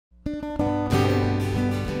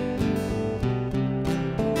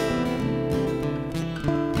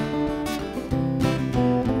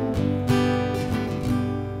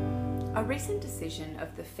recent decision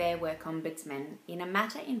of the Fair Work Ombudsman in a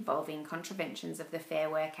matter involving contraventions of the Fair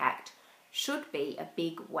Work Act should be a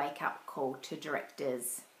big wake-up call to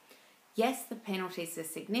directors. Yes, the penalties are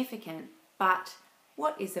significant, but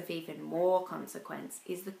what is of even more consequence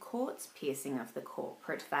is the court's piercing of the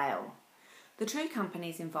corporate veil. The two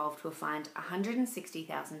companies involved were fined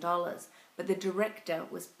 $160,000, but the director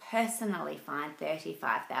was personally fined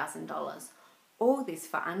 $35,000. All this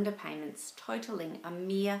for underpayments totalling a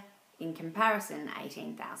mere, in comparison,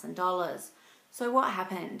 $18,000. So what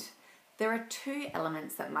happened? There are two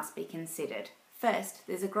elements that must be considered. First,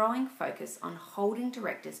 there's a growing focus on holding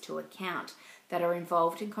directors to account that are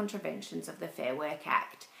involved in contraventions of the Fair Work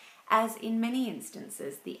Act, as in many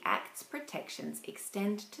instances the Act's protections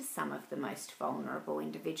extend to some of the most vulnerable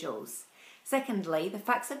individuals. Secondly, the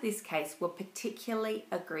facts of this case were particularly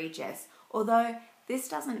egregious, although this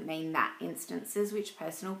doesn't mean that instances which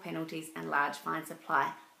personal penalties and large fines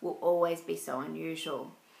apply will always be so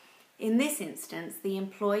unusual. In this instance, the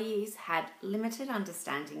employees had limited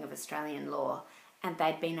understanding of Australian law and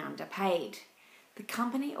they'd been underpaid. The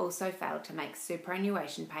company also failed to make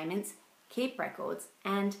superannuation payments, keep records,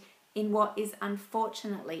 and, in what is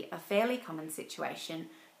unfortunately a fairly common situation,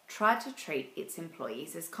 tried to treat its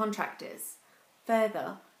employees as contractors.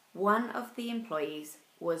 Further, one of the employees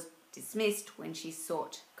was dismissed when she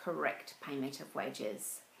sought correct payment of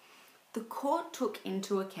wages. The court took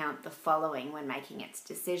into account the following when making its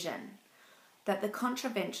decision: that the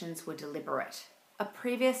contraventions were deliberate. A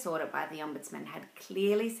previous audit by the Ombudsman had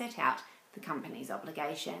clearly set out the company's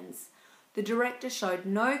obligations. The director showed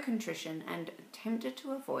no contrition and attempted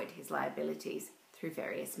to avoid his liabilities through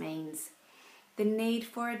various means. The need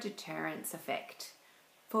for a deterrence effect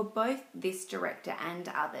for both this director and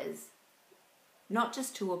others, not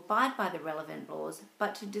just to abide by the relevant laws,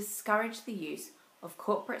 but to discourage the use of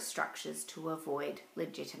corporate structures to avoid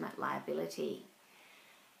legitimate liability.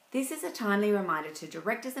 This is a timely reminder to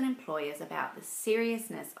directors and employers about the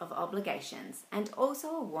seriousness of obligations and also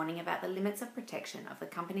a warning about the limits of protection of the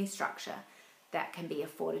company structure that can be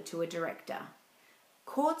afforded to a director.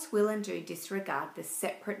 Courts will and do disregard the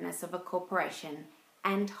separateness of a corporation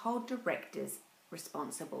and hold directors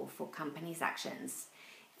responsible for companies' actions.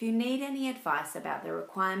 If you need any advice about the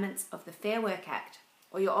requirements of the Fair Work Act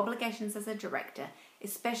or your obligations as a director,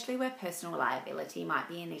 especially where personal liability might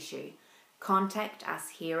be an issue, contact us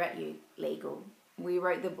here at U Legal. We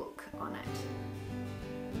wrote the book on it.